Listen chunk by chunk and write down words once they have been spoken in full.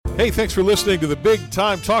Hey, thanks for listening to the Big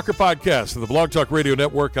Time Talker podcast of the Blog Talk Radio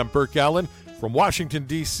Network. I'm Burke Allen from Washington,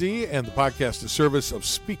 D.C., and the podcast is service of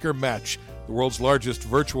Speaker Match, the world's largest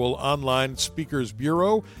virtual online speakers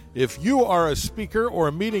bureau. If you are a speaker or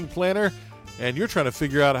a meeting planner and you're trying to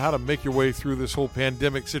figure out how to make your way through this whole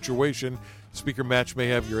pandemic situation, Speaker Match may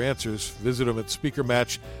have your answers. Visit them at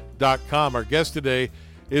speakermatch.com. Our guest today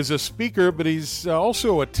is a speaker, but he's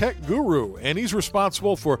also a tech guru, and he's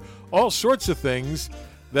responsible for all sorts of things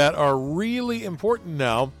that are really important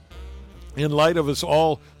now in light of us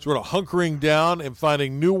all sort of hunkering down and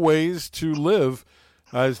finding new ways to live.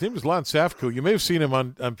 His name is Safko. You may have seen him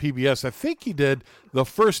on PBS. I think he did the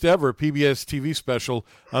first ever PBS TV special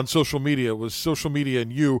on social media. It was Social Media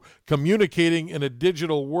and You, communicating in a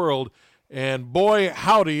digital world. And boy,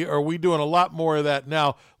 howdy, are we doing a lot more of that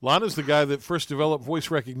now. Lon is the guy that first developed voice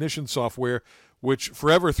recognition software, which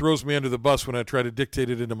forever throws me under the bus when I try to dictate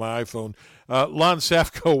it into my iPhone. Lon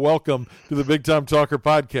Safko, welcome to the Big Time Talker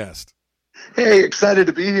podcast. Hey, excited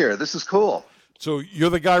to be here. This is cool. So you're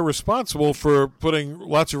the guy responsible for putting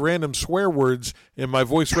lots of random swear words in my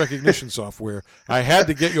voice recognition software. I had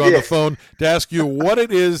to get you on the phone to ask you what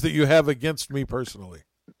it is that you have against me personally.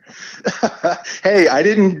 Hey, I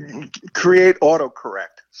didn't create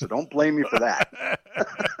autocorrect, so don't blame me for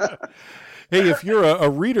that. Hey, if you're a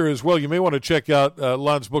reader as well, you may want to check out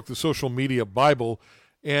Lon's book, The Social Media Bible.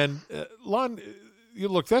 And Lon,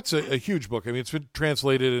 look, that's a huge book. I mean, it's been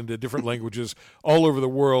translated into different languages all over the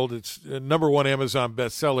world. It's a #1 Amazon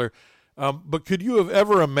bestseller. But could you have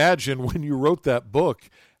ever imagined when you wrote that book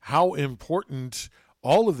how important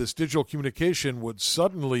all of this digital communication would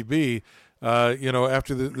suddenly be,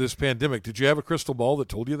 after this pandemic? Did you have a crystal ball that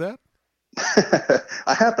told you that?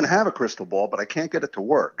 I happen to have a crystal ball, but I can't get it to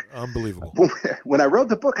work. Unbelievable. When I wrote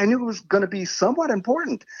the book, I knew it was going to be somewhat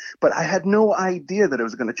important, but I had no idea that it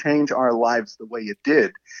was going to change our lives the way it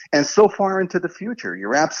did. And so far into the future,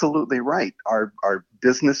 you're absolutely right. Our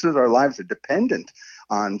businesses, our lives are dependent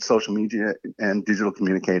on social media and digital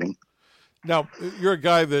communicating. Now, you're a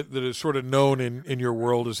guy that is sort of known in your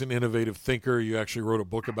world as an innovative thinker. You actually wrote a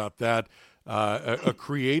book about that, a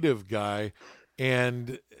creative guy.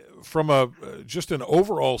 And from just an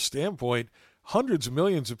overall standpoint, hundreds of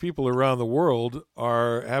millions of people around the world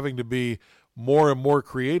are having to be more and more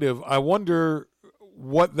creative. I wonder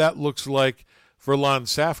what that looks like for Lon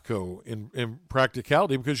Safko in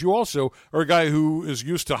practicality, because you also are a guy who is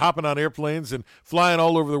used to hopping on airplanes and flying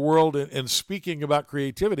all over the world and speaking about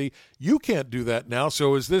creativity. You can't do that now.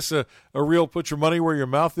 So is this a real put your money where your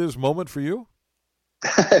mouth is moment for you?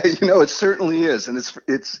 It certainly is, and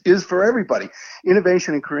it is for everybody.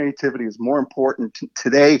 Innovation and creativity is more important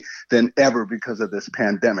today than ever because of this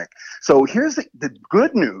pandemic. So here's the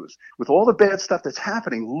good news. With all the bad stuff that's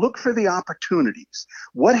happening, look for the opportunities.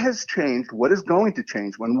 What has changed? What is going to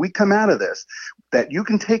change when we come out of this that you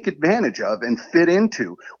can take advantage of and fit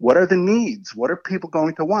into? What are the needs? What are people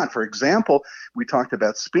going to want? For example, we talked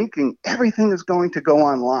about speaking. Everything is going to go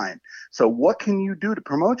online. So what can you do to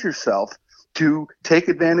promote yourself, to take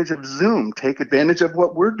advantage of Zoom, take advantage of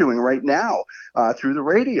what we're doing right now through the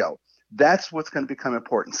radio? That's what's going to become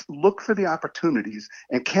important. Look for the opportunities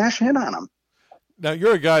and cash in on them. Now,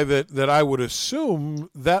 you're a guy that I would assume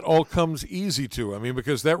that all comes easy to. I mean,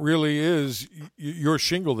 because that really is your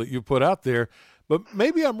shingle that you put out there. But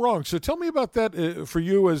maybe I'm wrong. So tell me about that for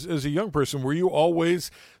you as a young person. Were you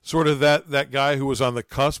always sort of that guy who was on the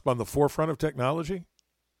cusp, on the forefront of technology?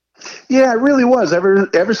 Yeah, it really was.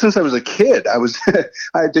 Ever since I was a kid,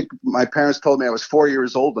 I think my parents told me I was 4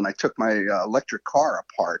 years old and I took my electric car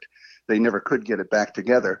apart. They never could get it back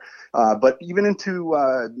together. But even into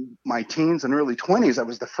my teens and early 20s, I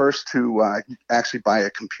was the first to actually buy a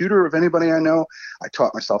computer of anybody I know. I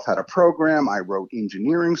taught myself how to program. I wrote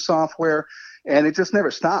engineering software, and it just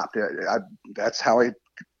never stopped. That's how I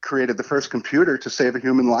created the first computer to save a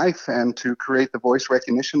human life and to create the voice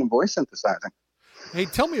recognition and voice synthesizing. Hey,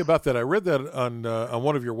 tell me about that. I read that on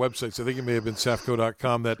one of your websites. I think it may have been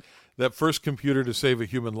Safko.com, that first computer to save a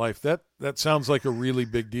human life. That sounds like a really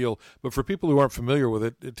big deal. But for people who aren't familiar with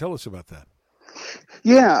it, tell us about that.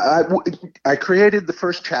 Yeah, I created the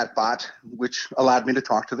first chatbot, which allowed me to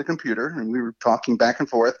talk to the computer, and we were talking back and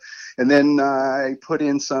forth. And then I put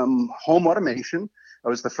in some home automation. I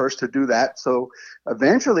was the first to do that. So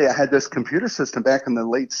eventually I had this computer system back in the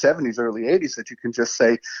late 70s, early 80s that you can just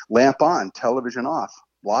say, lamp on, television off,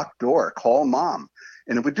 lock door, call mom.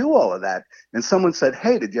 And it would do all of that. And someone said,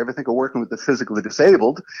 hey, did you ever think of working with the physically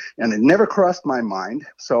disabled? And it never crossed my mind.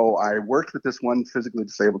 So I worked with this one physically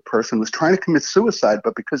disabled person who was trying to commit suicide,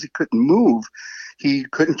 but because he couldn't move, he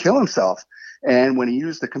couldn't kill himself. And when he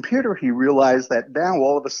used the computer, he realized that now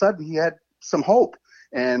all of a sudden he had some hope.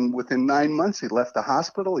 And within 9 months, he left the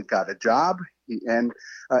hospital. He got a job, and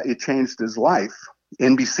it changed his life.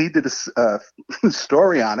 NBC did a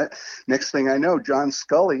story on it. Next thing I know, John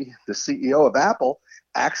Scully, the CEO of Apple,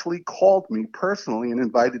 actually called me personally and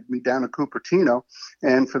invited me down to Cupertino.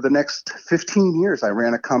 And for the next 15 years, I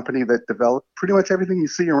ran a company that developed pretty much everything you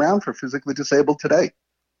see around for physically disabled today.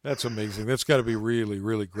 That's amazing. That's got to be really,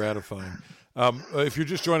 really gratifying. If you're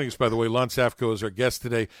just joining us, by the way, Lon Safko is our guest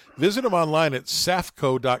today. Visit him online at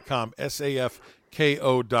safko.com,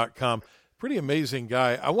 SAFKO.com. Pretty amazing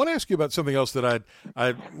guy. I want to ask you about something else that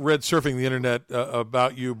I'd read surfing the internet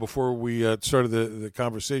about you before we started the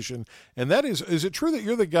conversation, and that is it true that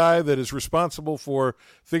you're the guy that is responsible for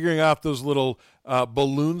figuring out those little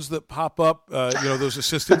balloons that pop up, those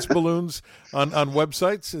assistance balloons on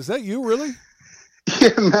websites? Is that you, really?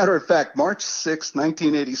 Yeah, matter of fact, March 6,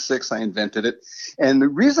 1986, I invented it. And the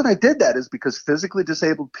reason I did that is because physically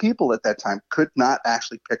disabled people at that time could not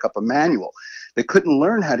actually pick up a manual. They couldn't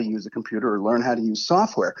learn how to use a computer or learn how to use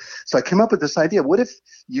software. So I came up with this idea. What if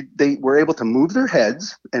they were able to move their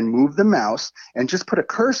heads and move the mouse and just put a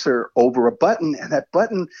cursor over a button, and that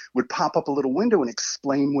button would pop up a little window and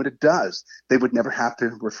explain what it does? They would never have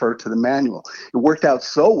to refer to the manual. It worked out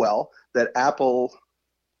so well that Apple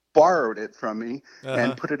borrowed it from me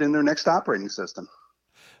and put it in their next operating system.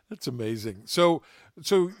 That's amazing. So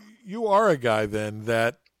you are a guy then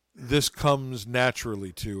that this comes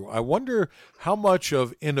naturally to. I wonder how much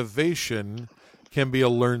of innovation can be a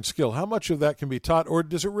learned skill. How much of that can be taught, or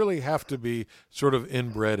does it really have to be sort of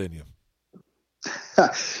inbred in you?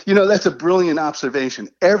 That's a brilliant observation.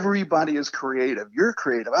 Everybody is creative. You're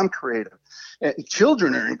creative. I'm creative.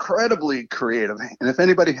 Children are incredibly creative. And if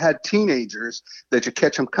anybody had teenagers that you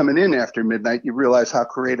catch them coming in after midnight, you realize how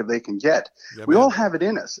creative they can get. Yeah, we all have it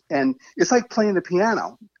in us. And it's like playing the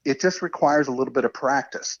piano. It just requires a little bit of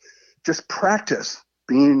practice. Just practice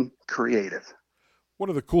being creative. One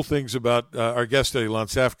of the cool things about our guest today, Lon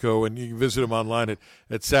Safko, and you can visit him online at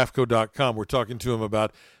safko.com. We're talking to him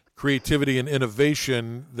about creativity and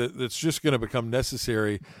innovation that's just going to become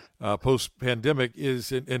necessary post-pandemic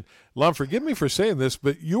and Lon, forgive me for saying this,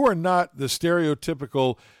 but you are not the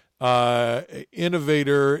stereotypical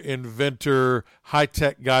innovator, inventor,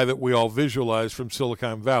 high-tech guy that we all visualize from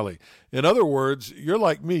Silicon Valley. In other words, you're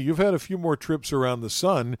like me. You've had a few more trips around the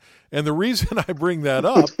sun, and the reason I bring that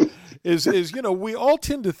up is we all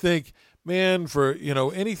tend to think, man, for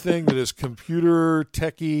anything that is computer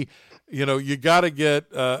techie, you got to get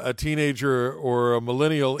a teenager or a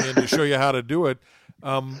millennial in to show you how to do it.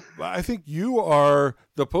 I think you are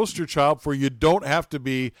the poster child for you don't have to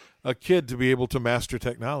be a kid to be able to master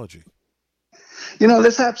technology.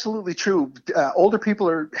 That's absolutely true. Older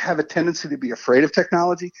people have a tendency to be afraid of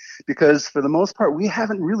technology because, for the most part, we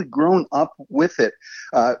haven't really grown up with it.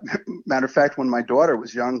 Matter of fact, when my daughter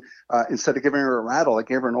was young, instead of giving her a rattle, I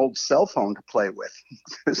gave her an old cell phone to play with.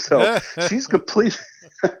 So she's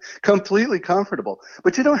completely comfortable.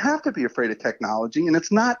 But you don't have to be afraid of technology, and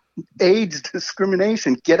it's not age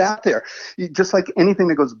discrimination. Get out there. Just like anything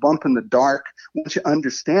that goes bump in the dark, once you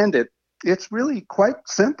understand it, it's really quite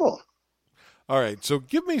simple. All right, so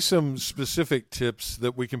give me some specific tips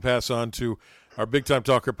that we can pass on to our Big Time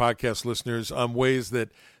Talker podcast listeners on ways that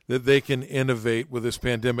they can innovate with this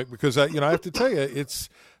pandemic. Because I have to tell you, it's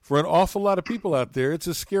for an awful lot of people out there, it's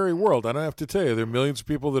a scary world. I don't have to tell you, there are millions of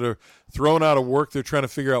people that are thrown out of work. They're trying to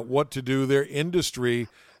figure out what to do. Their industry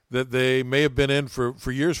that they may have been in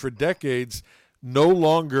for years, for decades, no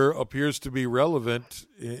longer appears to be relevant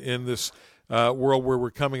in this world where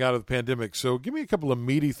we're coming out of the pandemic. So give me a couple of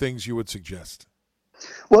meaty things you would suggest.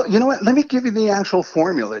 Well, you know what? Let me give you the actual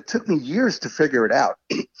formula. It took me years to figure it out.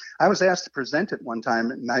 I was asked to present it one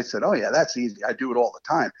time, and I said, oh, yeah, that's easy. I do it all the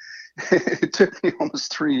time. It took me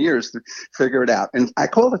almost 3 years to figure it out. And I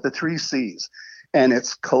call it the 3 C's. And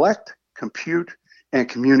it's collect, compute, and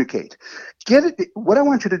communicate. Get it. What I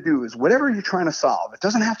want you to do is whatever you're trying to solve, it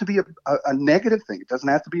doesn't have to be a negative thing. It doesn't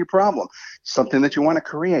have to be a problem, something that you want to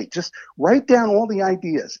create. Just write down all the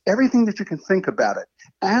ideas, everything that you can think about it.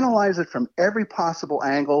 Analyze it from every possible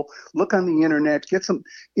angle. Look on the internet.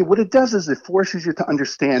 What it does is it forces you to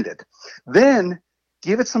understand it. Then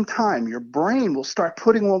give it some time. Your brain will start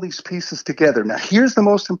putting all these pieces together. Now, here's the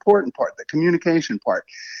most important part, the communication part.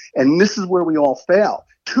 And this is where we all fail.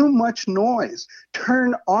 Too much noise.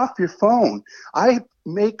 Turn off your phone. I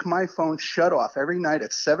make my phone shut off every night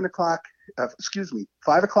at 5 o'clock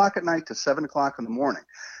at night to 7 o'clock in the morning.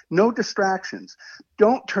 No distractions.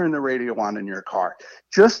 Don't turn the radio on in your car.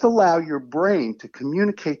 Just allow your brain to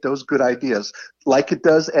communicate those good ideas like it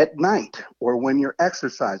does at night or when you're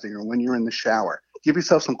exercising or when you're in the shower. Give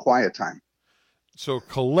yourself some quiet time. So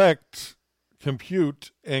collect,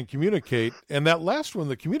 compute and communicate. And that last one,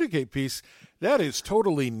 the communicate piece, that is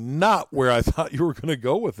totally not where I thought you were going to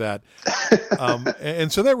go with that.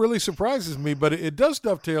 And so that really surprises me, but it does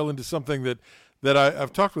dovetail into something that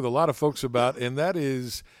I've talked with a lot of folks about, and that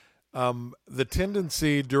is the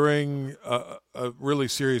tendency during a really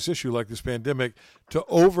serious issue like this pandemic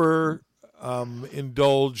to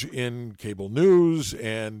indulge in cable news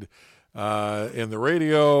and in the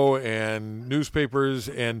radio and newspapers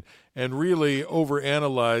and really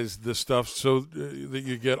overanalyze the stuff so that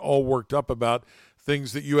you get all worked up about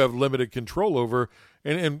things that you have limited control over.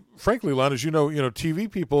 And frankly, Lon, as you know, TV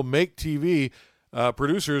people make TV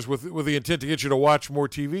producers with the intent to get you to watch more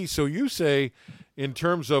TV. So you say, in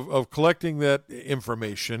terms of collecting that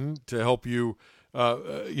information to help you,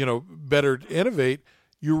 better innovate,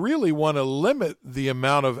 you really want to limit the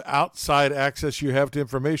amount of outside access you have to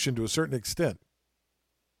information to a certain extent.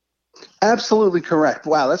 Absolutely correct.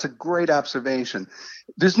 Wow, that's a great observation.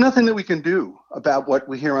 There's nothing that we can do about what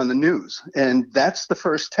we hear on the news, and that's the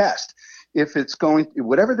first test. If it's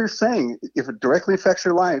whatever they're saying, if it directly affects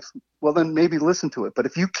your life, well, then maybe listen to it. But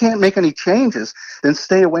if you can't make any changes, then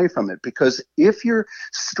stay away from it, because if you're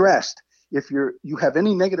stressed, if you have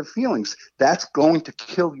any negative feelings, that's going to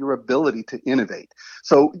kill your ability to innovate.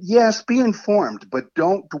 So yes, be informed, but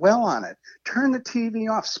don't dwell on it. Turn the TV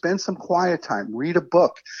off, spend some quiet time, read a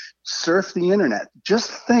book, surf the internet. Just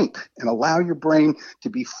think and allow your brain to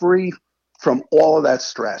be free from all of that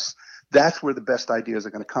stress. That's where the best ideas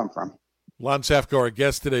are going to come from. Lon Safko, our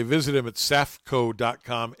guest today. Visit him at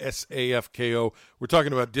safko.com, SAFKO. We're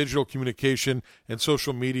talking about digital communication and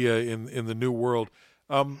social media in the new world.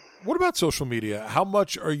 What about social media? How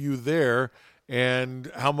much are you there,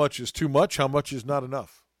 and how much is too much? How much is not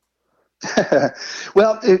enough?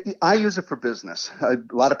 Well, I use it for business. A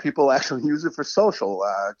lot of people actually use it for social,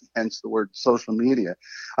 hence the word social media.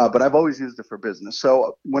 But I've always used it for business.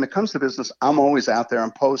 So when it comes to business, I'm always out there.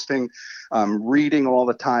 I'm posting, reading all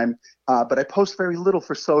the time. But I post very little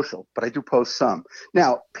for social, but I do post some.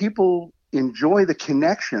 Now, people enjoy the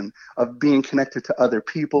connection of being connected to other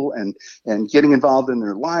people and getting involved in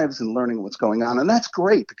their lives and learning what's going on. And that's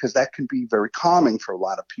great, because that can be very calming for a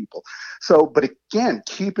lot of people. So, but again,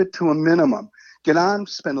 keep it to a minimum. Get on,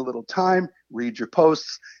 spend a little time, read your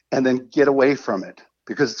posts, and then get away from it,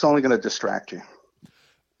 because it's only going to distract you.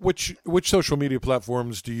 Which social media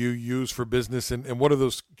platforms do you use for business, and what do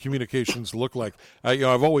those communications look like?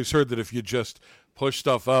 I've always heard that if you just push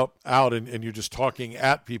stuff out and you're just talking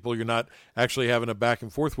at people, you're not actually having a back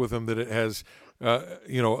and forth with them, that it has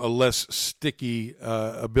a less sticky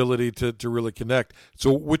ability to really connect.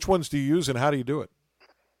 So which ones do you use, and how do you do it?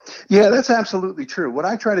 Yeah, that's absolutely true. What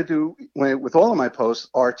I try to do with all of my posts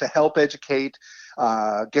are to help educate,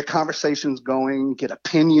 get conversations going, get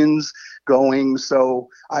opinions going. So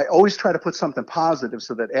I always try to put something positive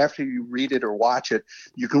so that after you read it or watch it,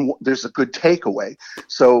 there's a good takeaway.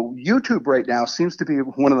 So YouTube right now seems to be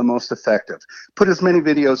one of the most effective. Put as many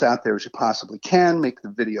videos out there as you possibly can. Make the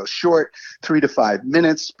video short, 3 to 5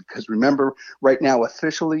 minutes, because remember, right now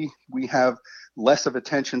officially we have less of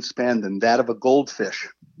attention span than that of a goldfish.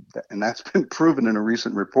 And that's been proven in a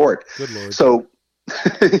recent report. Good Lord. So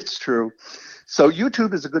it's true. So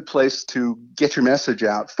YouTube is a good place to get your message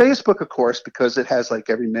out. Facebook, of course, because it has like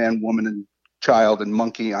every man, woman, and child and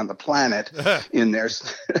monkey on the planet in there.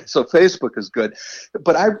 So Facebook is good.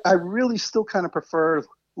 But I really still kind of prefer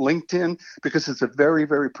LinkedIn, because it's a very,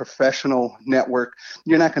 very professional network.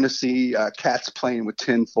 You're not going to see cats playing with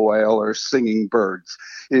tinfoil or singing birds.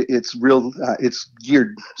 It's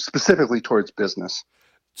geared specifically towards business.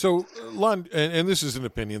 So, Lon, and this is an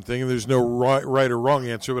opinion thing, and there's no right or wrong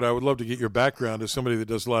answer, but I would love to get your background as somebody that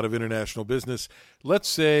does a lot of international business. Let's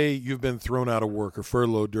say you've been thrown out of work or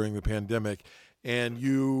furloughed during the pandemic, and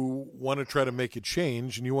you want to try to make a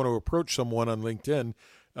change, and you want to approach someone on LinkedIn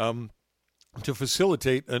to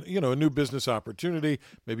facilitate a new business opportunity.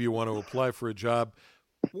 Maybe you want to apply for a job.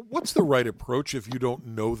 What's the right approach if you don't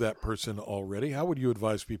know that person already? How would you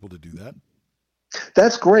advise people to do that?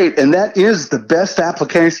 That's great. And that is the best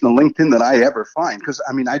application of LinkedIn that I ever find. Because,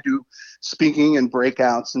 I do speaking and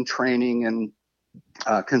breakouts and training and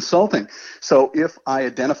consulting. So if I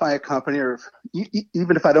identify a company, or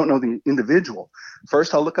even if I don't know the individual,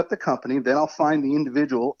 first I'll look up the company, then I'll find the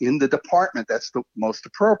individual in the department that's the most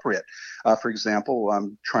appropriate. For example,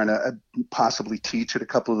 I'm trying to possibly teach at a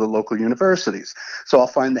couple of the local universities. So I'll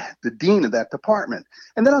find the dean of that department.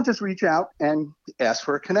 And then I'll just reach out and ask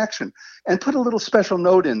for a connection and put a little special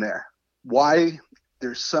note in there. Why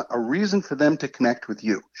there's a reason for them to connect with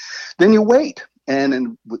you. Then you wait.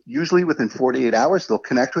 And usually within 48 hours, they'll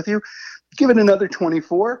connect with you. Give it another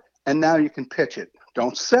 24, and now you can pitch it.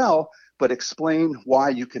 Don't sell, but explain why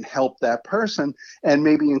you can help that person and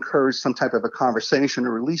maybe encourage some type of a conversation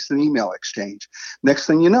or release an email exchange. Next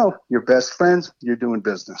thing you know, you're best friends, you're doing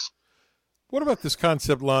business. What about this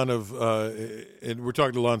concept, Lon, of, and we're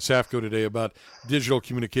talking to Lon Safko today about digital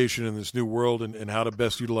communication in this new world and how to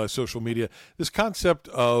best utilize social media. This concept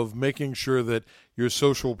of making sure that your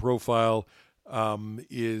social profile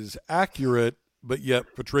is accurate, but yet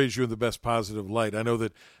portrays you in the best positive light. I know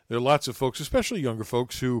that there are lots of folks, especially younger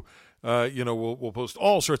folks, who will post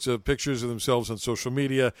all sorts of pictures of themselves on social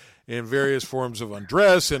media in various forms of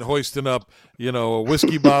undress and hoisting up, a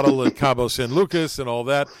whiskey bottle at Cabo San Lucas and all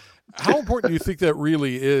that. How important do you think that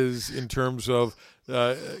really is in terms of,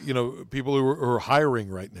 people who are hiring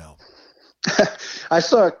right now? I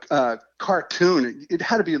saw a cartoon. It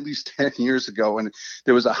had to be at least 10 years ago, and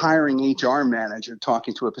there was a hiring HR manager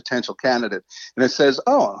talking to a potential candidate. And it says,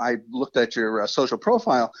 I looked at your social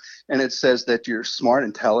profile, and it says that you're smart,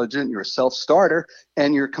 intelligent, you're a self-starter,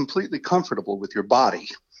 and you're completely comfortable with your body.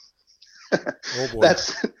 Oh boy.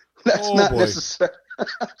 That's not necessary.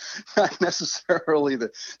 Not necessarily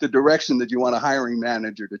the direction that you want a hiring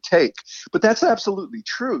manager to take. But that's absolutely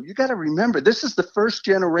true. You got to remember, this is the first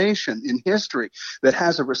generation in history that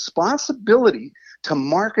has a responsibility to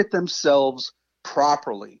market themselves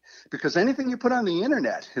properly. Because anything you put on the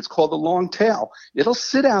internet, it's called the long tail. It'll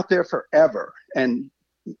sit out there forever. And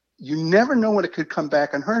you never know when it could come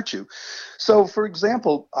back and hurt you. So, for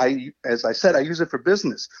example, as I said, I use it for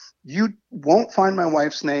business. You won't find my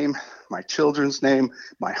wife's name, my children's name,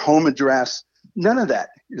 my home address. None of that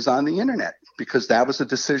is on the internet because that was a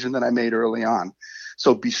decision that I made early on.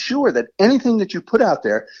 So be sure that anything that you put out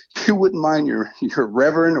there, you wouldn't mind your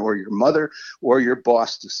reverend or your mother or your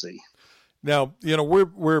boss to see. Now,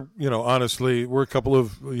 we're honestly, we're a couple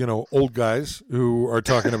of, old guys who are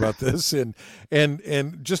talking about this and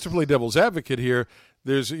just to play devil's advocate here,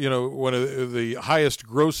 there's, one of the highest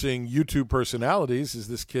grossing YouTube personalities is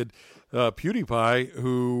this kid, PewDiePie,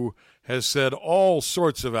 who has said all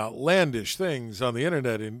sorts of outlandish things on the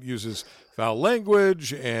internet and uses foul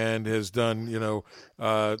language and has done,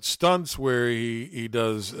 stunts where he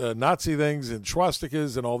does Nazi things and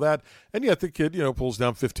swastikas and all that. And yet the kid, pulls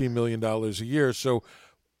down $15 million a year. So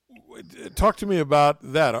talk to me about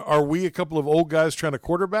that. Are we a couple of old guys trying to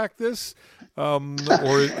quarterback this?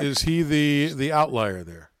 Or is he the outlier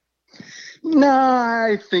there? No,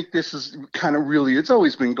 I think this is kind of it's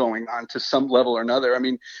always been going on to some level or another. I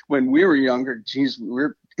mean, when we were younger, we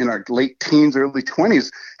were in our late teens, early 20s,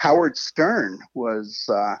 Howard Stern was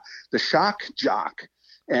the shock jock.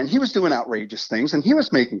 And he was doing outrageous things, and he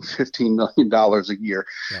was making $15 million a year.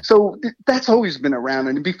 Yeah. So that's always been around.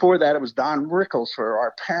 And before that, it was Don Rickles for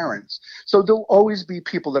our parents. So there'll always be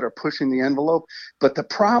people that are pushing the envelope. But the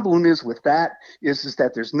problem is with that is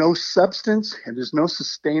that there's no substance and there's no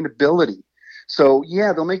sustainability. So,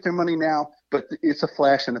 yeah, they'll make their money now, but it's a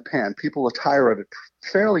flash in the pan. People will tire of it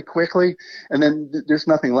fairly quickly, and then there's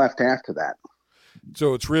nothing left after that.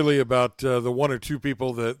 So it's really about the one or two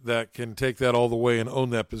people that can take that all the way and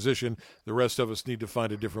own that position. The rest of us need to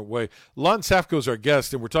find a different way. Lon Safko is our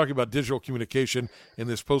guest, and we're talking about digital communication in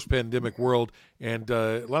this post-pandemic world. And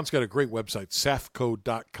Lon's got a great website,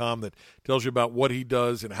 safko.com, that tells you about what he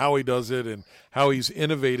does and how he does it and how he's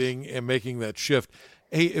innovating and making that shift.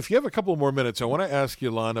 Hey, if you have a couple more minutes, I want to ask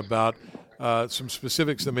you, Lon, about some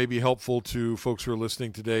specifics that may be helpful to folks who are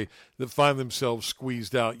listening today that find themselves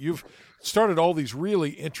squeezed out. You've started all these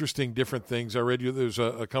really interesting different things. I read there's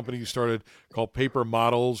a company you started called Paper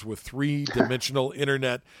Models with three-dimensional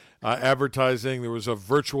internet advertising. There was a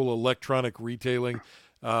virtual electronic retailing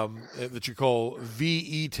that you call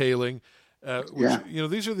VE-tailing.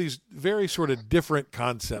 These are these very sort of different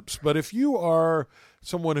concepts. But if you are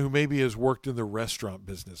someone who maybe has worked in the restaurant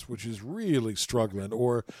business, which is really struggling,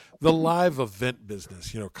 or the live event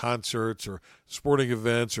business, concerts or sporting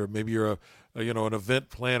events, or maybe you're an event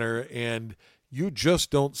planner and you just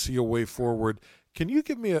don't see a way forward. Can you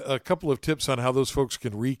give me a couple of tips on how those folks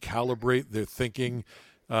can recalibrate their thinking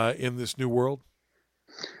in this new world?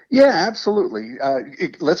 Yeah, absolutely.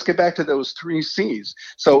 Let's get back to those 3 C's.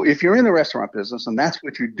 So if you're in the restaurant business and that's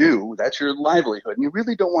what you do, that's your livelihood, and you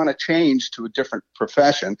really don't want to change to a different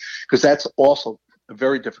profession because that's also a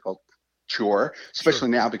very difficult chore, especially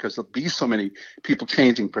now because there'll be so many people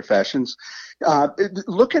changing professions.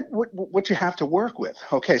 Look at what you have to work with.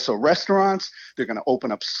 Okay, so restaurants, they're going to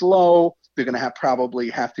open up slow. They're going to probably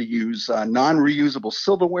have to use non-reusable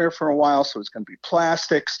silverware for a while, so it's going to be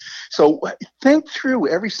plastics. So think through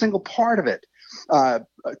every single part of it.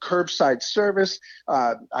 Curbside service.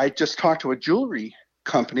 I just talked to a jewelry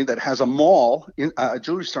company that has a mall, a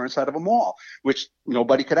jewelry store inside of a mall, which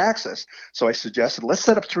nobody could access. So I suggested, let's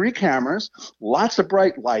set up 3 cameras, lots of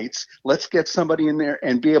bright lights. Let's get somebody in there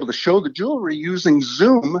and be able to show the jewelry using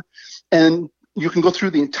Zoom. And you can go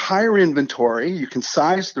through the entire inventory. You can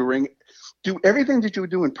size the ring, do everything that you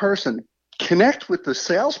would do in person, connect with the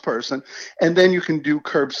salesperson, and then you can do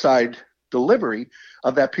curbside delivery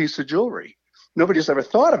of that piece of jewelry. Nobody's ever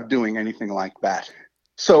thought of doing anything like that.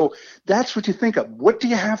 So that's what you think of. What do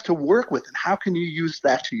you have to work with, and how can you use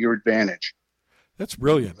that to your advantage? That's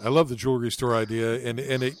brilliant. I love the jewelry store idea, and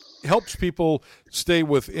it helps people stay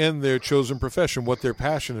within their chosen profession, what they're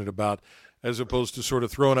passionate about, as opposed to sort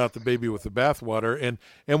of throwing out the baby with the bathwater.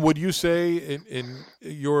 And would you say in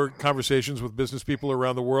your conversations with business people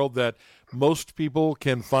around the world that most people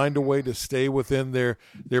can find a way to stay within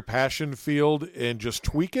their passion field and just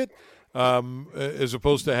tweak it, as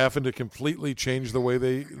opposed to having to completely change the way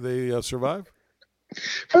they survive?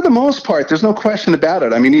 For the most part, there's no question about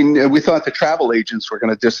it. I mean, we thought the travel agents were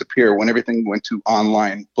going to disappear when everything went to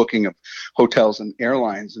online booking of hotels and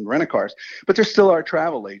airlines and rent-a-cars, but there still are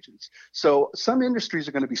travel agents. So some industries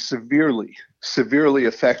are going to be severely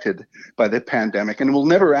affected by the pandemic, and will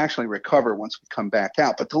never actually recover once we come back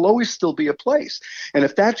out, but there'll always still be a place. And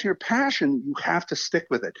if that's your passion, you have to stick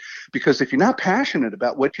with it, because if you're not passionate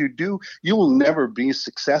about what you do, you will never be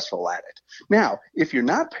successful at it. Now, if you're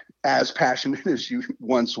not as passionate as you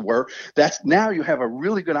once were, now you have a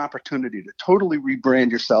really good opportunity to totally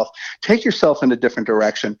rebrand yourself, take yourself in a different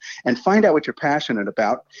direction, and find out what you're passionate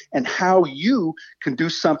about and how you can do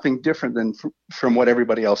something different than from what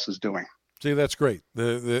everybody else is doing. See, that's great.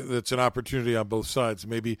 That's an opportunity on both sides.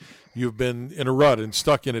 Maybe you've been in a rut and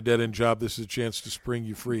stuck in a dead-end job. This is a chance to spring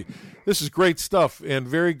you free. This is great stuff and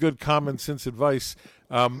very good common sense advice.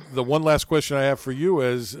 The one last question I have for you,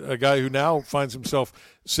 as a guy who now finds himself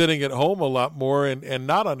sitting at home a lot more and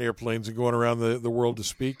not on airplanes and going around the world to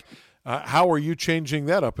speak, how are you changing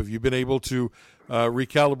that up? Have you been able to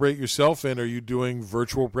recalibrate yourself, and are you doing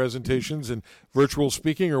virtual presentations and virtual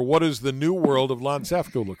speaking, or what does the new world of Lon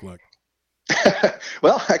Safko look like?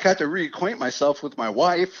 Well, I got to reacquaint myself with my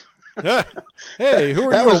wife. Hey,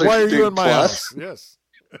 who are you? Why are you in my house? Yes.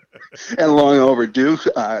 And long overdue,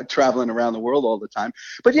 traveling around the world all the time.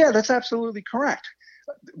 But yeah, that's absolutely correct.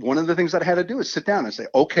 One of the things that I had to do is sit down and say,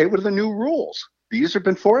 okay, what are the new rules? These have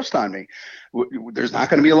been forced on me. There's not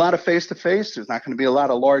going to be a lot of face-to-face. There's not going to be a lot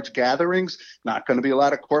of large gatherings, not going to be a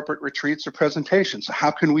lot of corporate retreats or presentations. So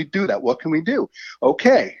how can we do that? What can we do?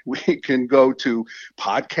 Okay, we can go to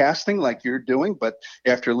podcasting like you're doing, but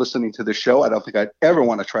after listening to the show, I don't think I'd ever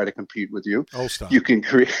want to try to compete with you. Oh, stop. You can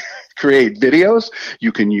create videos.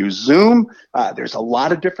 You can use Zoom. There's a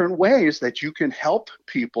lot of different ways that you can help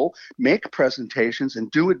people make presentations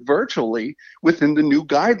and do it virtually within the new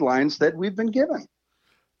guidelines that we've been given.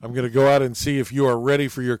 I'm going to go out and see if you are ready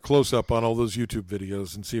for your close-up on all those YouTube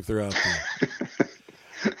videos and see if they're out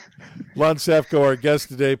there. Lon Safko, our guest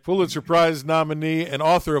today, Pulitzer Prize nominee and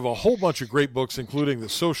author of a whole bunch of great books, including The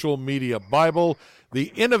Social Media Bible,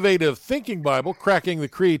 The Innovative Thinking Bible, Cracking the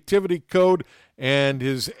Creativity Code, and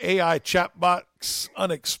his AI chatbots,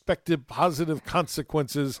 Unexpected Positive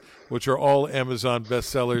Consequences, which are all Amazon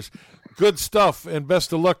bestsellers. Good stuff, and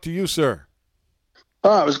best of luck to you, sir.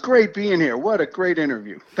 Oh, it was great being here. What a great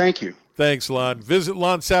interview. Thank you. Thanks, Lon. Visit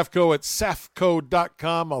Lon Safko at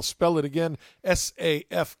safko.com. I'll spell it again,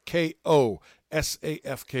 Safko.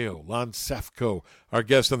 Safko. Lon Safko, our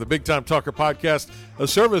guest on the Big Time Talker podcast, a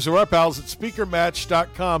service of our pals at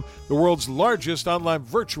speakermatch.com, the world's largest online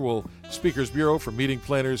virtual speakers bureau for meeting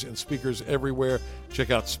planners and speakers everywhere. Check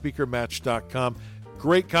out speakermatch.com.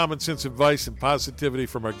 Great common sense advice and positivity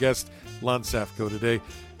from our guest, Lon Safko, today.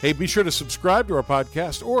 Hey, be sure to subscribe to our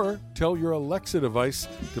podcast or tell your Alexa device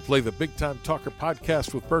to play the Big Time Talker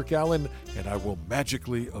podcast with Burke Allen, and I will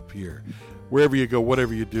magically appear. Wherever you go,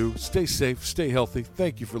 whatever you do, stay safe, stay healthy.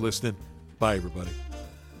 Thank you for listening. Bye, everybody.